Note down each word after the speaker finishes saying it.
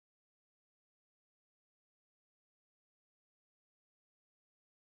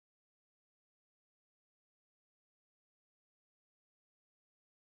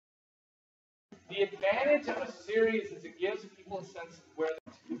The advantage of a series is it gives people a sense of where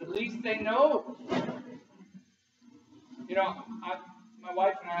at least they know. You know, my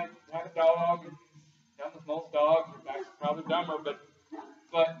wife and I have a dog, and dumb as most dogs, in fact, probably dumber,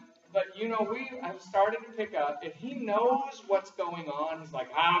 but you know, we have started to pick up, if he knows what's going on, he's like,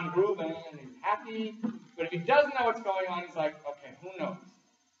 I'm grooving, and he's happy. But if he doesn't know what's going on, he's like, okay, who knows?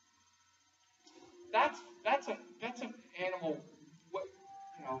 That's an animal,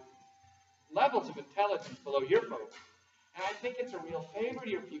 you know, levels of intelligence below your folks. And I think it's a real favor to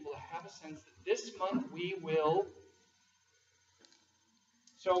your people to have a sense that this month we will.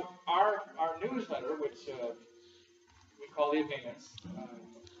 So our newsletter, which we call the Advance,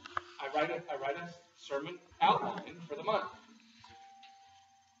 I write a sermon outline for the month.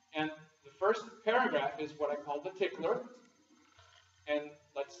 And the first paragraph is what I call the tickler. And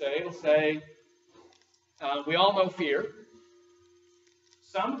let's say, it'll say, we all know fear.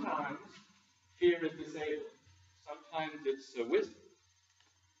 Sometimes fear is disabling. Sometimes it's wisdom.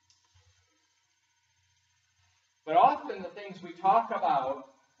 But often the things we talk about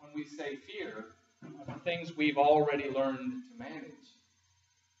when we say fear are the things we've already learned to manage.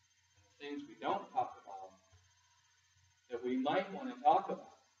 The things we don't talk about that we might want to talk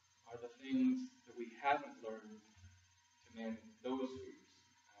about are the things that we haven't learned to manage those fears.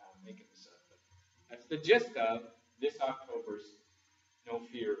 I'm making this up, but that's the gist of this October's No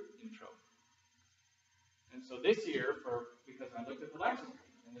Fear intro. And so this year, because I looked at the lectionary,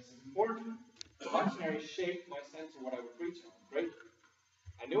 and this is important, the lectionary shaped my sense of what I would preach on greatly.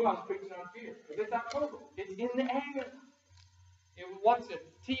 I knew I was preaching on fear, because it's October. It's in the air. What's it?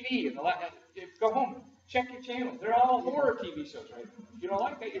 TV. Go home. Check your channels. They're all horror TV shows right now. If you don't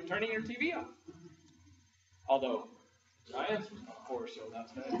like that, you're turning your TV off. Although, Giants was a horror show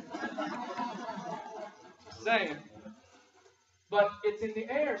last night. Just saying. But it's in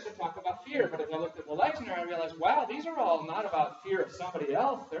the air to talk about fear. But as I looked at the lectionary, I realized, wow, these are all not about fear of somebody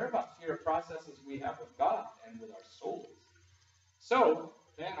else. They're about fear of processes we have with God and with our souls. So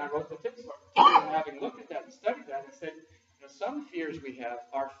then I wrote the tips for it. And having looked at that and studied that, I said, you know, some fears we have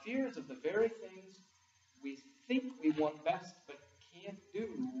are fears of the very things we think we want best, but can't do,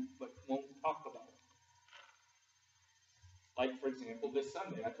 but won't talk about. Like, for example, this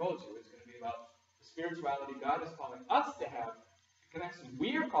Sunday, I told you, it's going to be about the spirituality God is calling us to have, the connection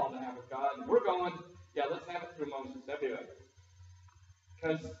we are called to have with God, and we're going, yeah, let's have it through Moses. That'd be right.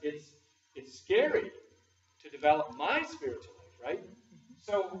 Because it's scary to develop my spiritual life, right?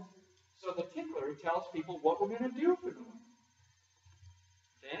 So the tickler tells people what we're going to do for the month.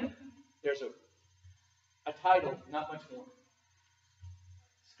 Then there's a title, not much more.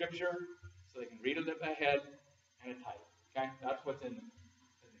 Scripture, so they can read it ahead, and a title. Okay? That's what's in the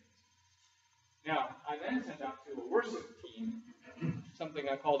Now, I then sent out to a worship team something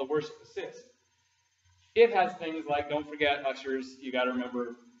I call the worship assist. It has things like, don't forget, ushers, you got to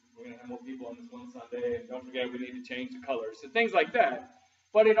remember, we're going to have more people on this one Sunday, and don't forget we need to change the colors, and things like that.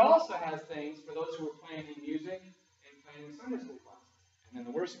 But it also has things for those who are planning music and planning Sunday school classes. And in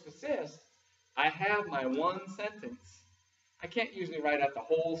the worship assist, I have my one sentence. I can't usually write out the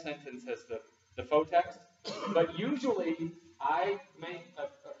whole sentence as the faux text, but usually I make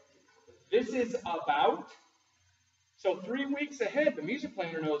this is about. So 3 weeks ahead, the music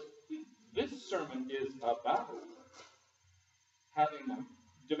planner knows this sermon is about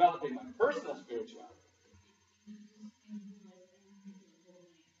developing my personal spirituality.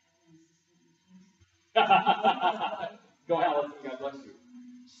 Go Allison, God bless you.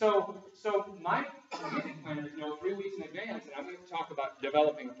 So my music planners know 3 weeks in advance that I'm going to talk about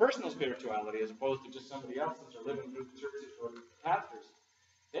developing a personal spirituality as opposed to just somebody else's or living through the churches or pastors.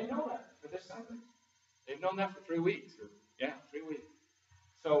 They know that for this Sunday. They've known that for 3 weeks. 3 weeks.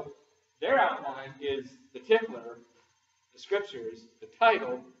 So their outline is the tickler, the scriptures, the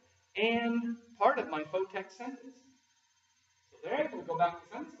title, and part of my faux text sentence. So they're able to go back to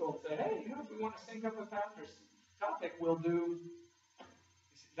Sunday school and say, hey, if we want to sync up with pastor's topic, we'll do.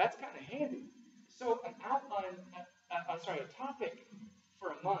 That's kind of handy. So an outline, a topic for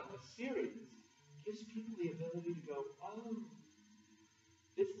a month, a series, gives people the ability to go, oh,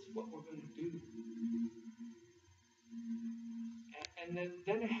 this is what we're going to do. And then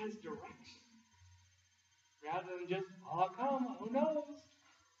it has direction. Rather than just, oh, come, who knows?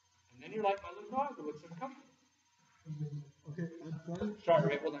 And then you're like my little dog that looks uncomfortable. Okay, I'm trying.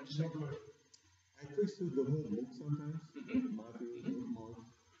 Sorry, hold on just a second. I preach through the whole book sometimes, Matthew, Mark,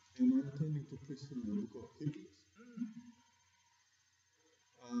 and I'm intending to preach through the book of Hebrews.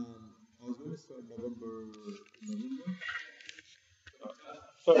 I was going to start November.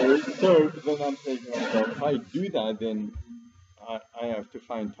 So then I'm thinking, if I do that, then I have to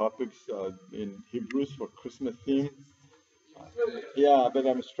find topics in Hebrews for Christmas theme. Yeah, but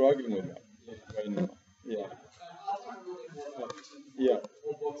I'm struggling with that right now. Yeah. Yeah.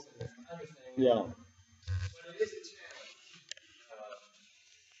 Yeah. But it is a challenge.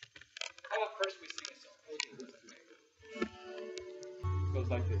 How about first we sing a song? It goes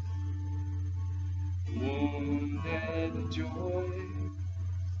like this. Wounded joy,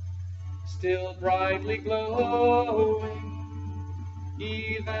 still brightly glowing,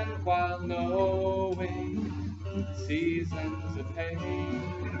 even while knowing seasons of pain.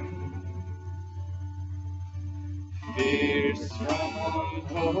 Fierce from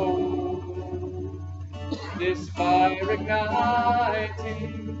hope, this fire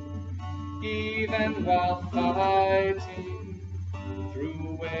igniting, even while fighting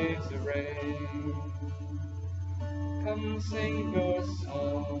through waves of rain. Come sing your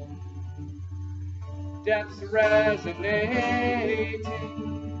song, depths resonating,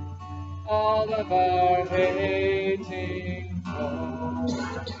 all of our hating fall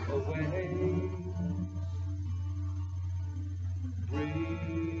away.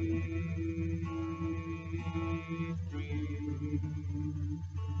 Breathe, breathe.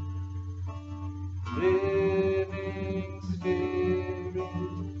 Living Spirit,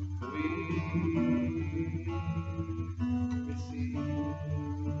 we receive.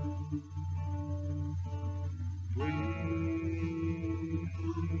 Breathe,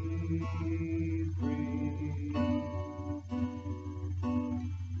 breathe.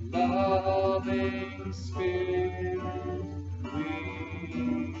 Loving Spirit, we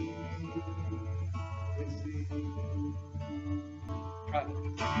receive. Try it.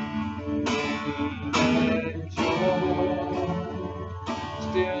 Joy,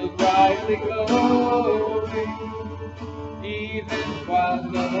 still brightly glowing, even while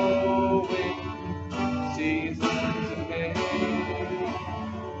knowing seasons of pain.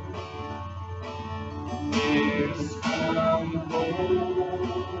 Fierce from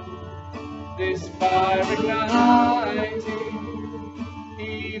hope, this fire igniting,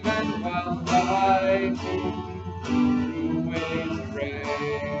 even while fighting through waves of rain.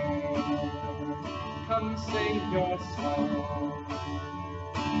 Come sing your song,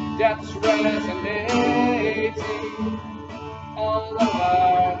 depths resonating, all of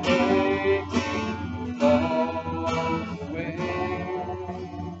our hating falls away.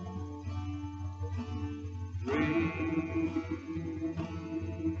 Breathe,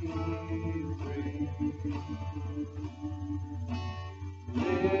 breathe.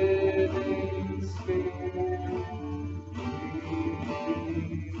 Living Spirit,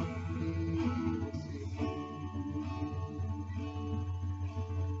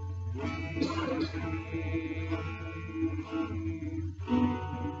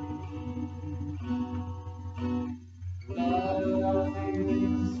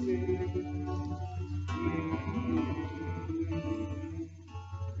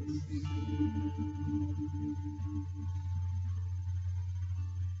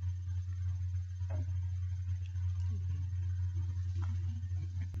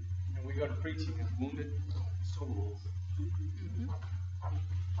 we go to preaching as wounded souls.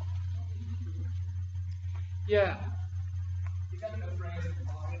 Yeah. You got no friends that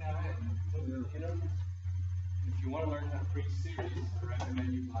call me now and you know. If you want to learn how to preach series, I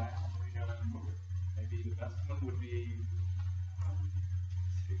recommend you buy a book. Maybe the best one would be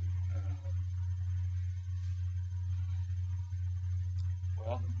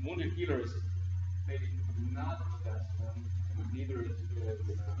well, Wounded Healer is maybe not the best one, and neither is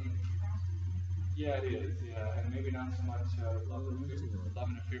yeah, it is. Yeah, and maybe not so much Love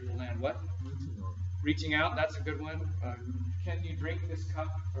in a Fearful Land. What? Reaching Out. That's a good one. Can you drink this cup,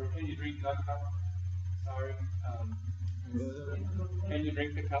 or can you drink the cup? Sorry. Can you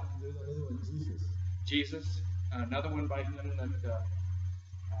drink the cup? There's another one, Jesus. Jesus. Another one by him that.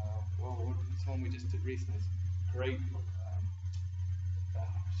 This one we just did recently. It's great.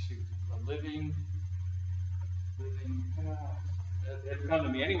 A living. It'll come to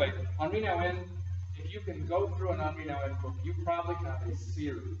me. Anyway, Henri Nouwen, if you can go through an Henri Nouwen book, you probably have a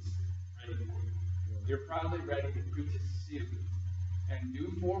series ready for you. You're probably ready to preach a series. And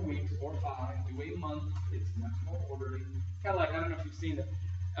do 4 weeks or 5, do a month. It's much more orderly. Kind of like, I don't know if you've seen it.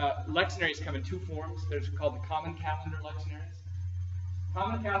 Lectionaries come in 2 forms. There's called the Common Calendar Lectionaries.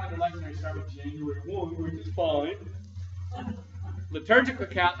 Common Calendar Lectionaries start with January 1, which is fine. Liturgical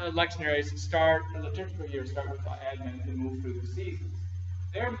lectionaries the liturgical year start with Advent and move through the seasons.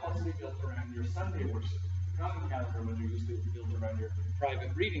 They're mostly built around your Sunday worship. The common calendar ones are usually built around your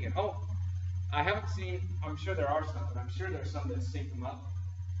private reading at home. I haven't seen, I'm sure there are some, but I'm sure there's some that sync them up.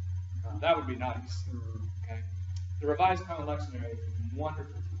 That would be nice. Okay. The Revised Common Lectionary is a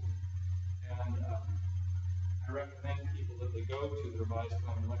wonderful tool. And I recommend people that they go to the Revised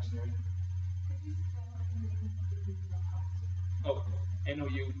Common Lectionary. Oh,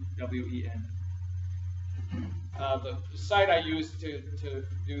 Nouwen. The site I use to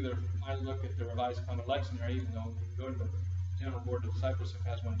do my look at the Revised Common Lectionary, even though you can go to the General Board of Discipleship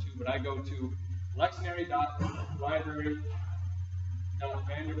has one too, but I go to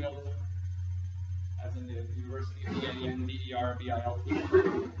lectionary.library.vanderbilt, as in the University of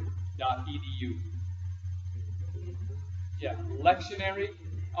VANDERBILT.edu. Yeah, Lectionary.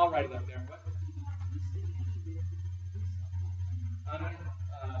 I'll write it up there. What?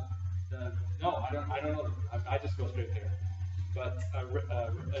 No, I don't know. I just go straight there. But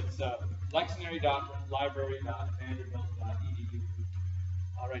it's lectionary.library.vanderbilt.edu.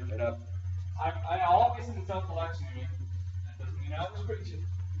 I'll write that up. I always consult the lectionary. That doesn't mean I always preach it,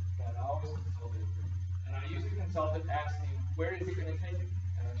 but I always consult it. And I usually consult it asking, where is it going to take me?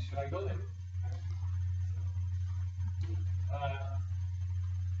 Should I go there?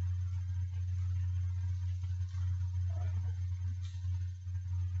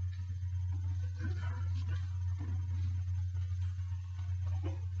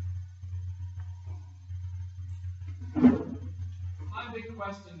 My big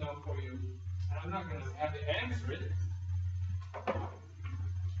question, though, for you, and I'm not going to have to answer it.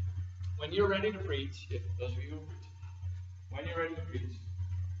 When you're ready to preach, if those of you who preach, when you're ready to preach,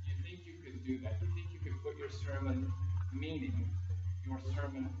 you think you could do that? You think you could put your sermon meaning, your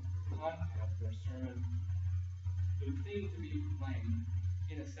sermon content, your sermon, the thing to be proclaimed,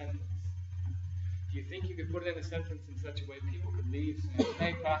 in a sentence? Do you think you could put it in a sentence in such a way people could leave saying,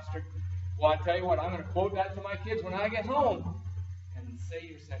 hey, Pastor, well, I tell you what, I'm going to quote that to my kids when I get home. And say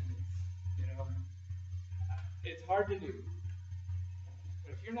your sentence, you know. It's hard to do.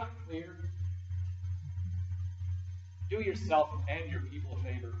 But if you're not clear, do yourself and your people a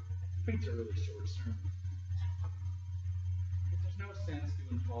favor. Preach a really short sermon. Because there's no sense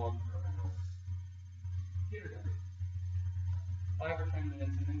doing fog around. Get it done. 5 or 10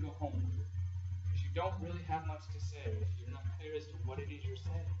 minutes and then go home. Because you don't really have much to say if you're not clear as to what it is you're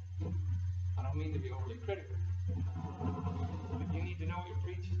saying. I don't mean to be overly critical. But you need to know what you're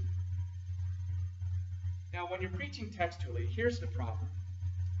preaching. Now, when you're preaching textually, here's the problem.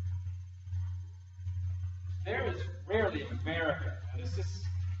 There is rarely in America, and this is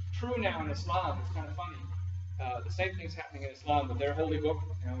true now in Islam, it's kind of funny. The same thing's happening in Islam, but their holy book,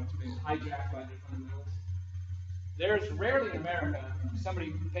 it's been hijacked by their fundamentalists. There's rarely in America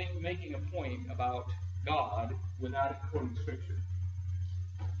somebody making a point about God without quoting Scripture.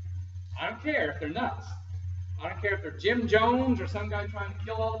 I don't care if they're nuts. I don't care if they're Jim Jones or some guy trying to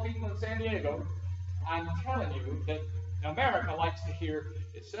kill all the people in San Diego. I'm telling you that America likes to hear,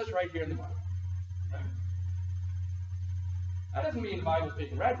 it says right here in the Bible. Right? That doesn't mean the Bible's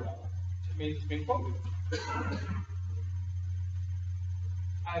being read well. It just means it's being quoted.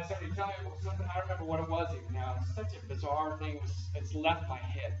 I had somebody tell me something, I don't remember what it was even now. It's such a bizarre thing. It's left my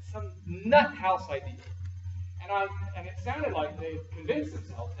head. Some nut house idea. And it sounded like they convinced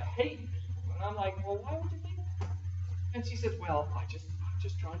themselves to hate people. And I'm like, well, why would you think that? And she says, well, I'm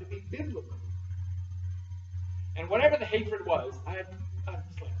just trying to be biblical. And whatever the hatred was, I was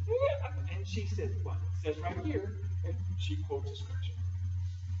like, yeah. And she said, well, it says right here, and she quotes a scripture.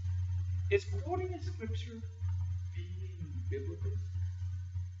 Is quoting a scripture being biblical?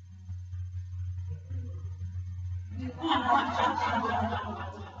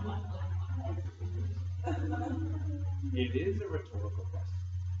 It is a rhetorical question.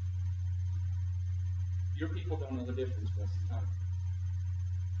 Your people don't know the difference most of the time.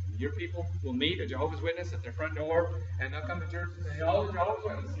 Your people will meet a Jehovah's Witness at their front door, and they'll come to church and say, oh, the Jehovah's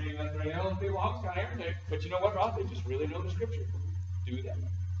Witness, people, I'm kind of everything. But you know what, Rob? They just really know the Scripture. Do that.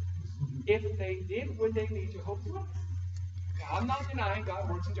 If they did, would they need Jehovah's Witnesses? I'm not denying God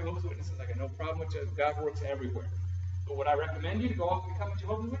works in Jehovah's Witnesses. I got no problem with God works everywhere. But would I recommend you to go off and become a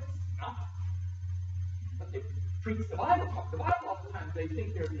Jehovah's Witness? No. But they preach the Bible, talk the Bible all the time. They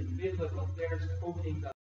think they're being biblical. They're quoting the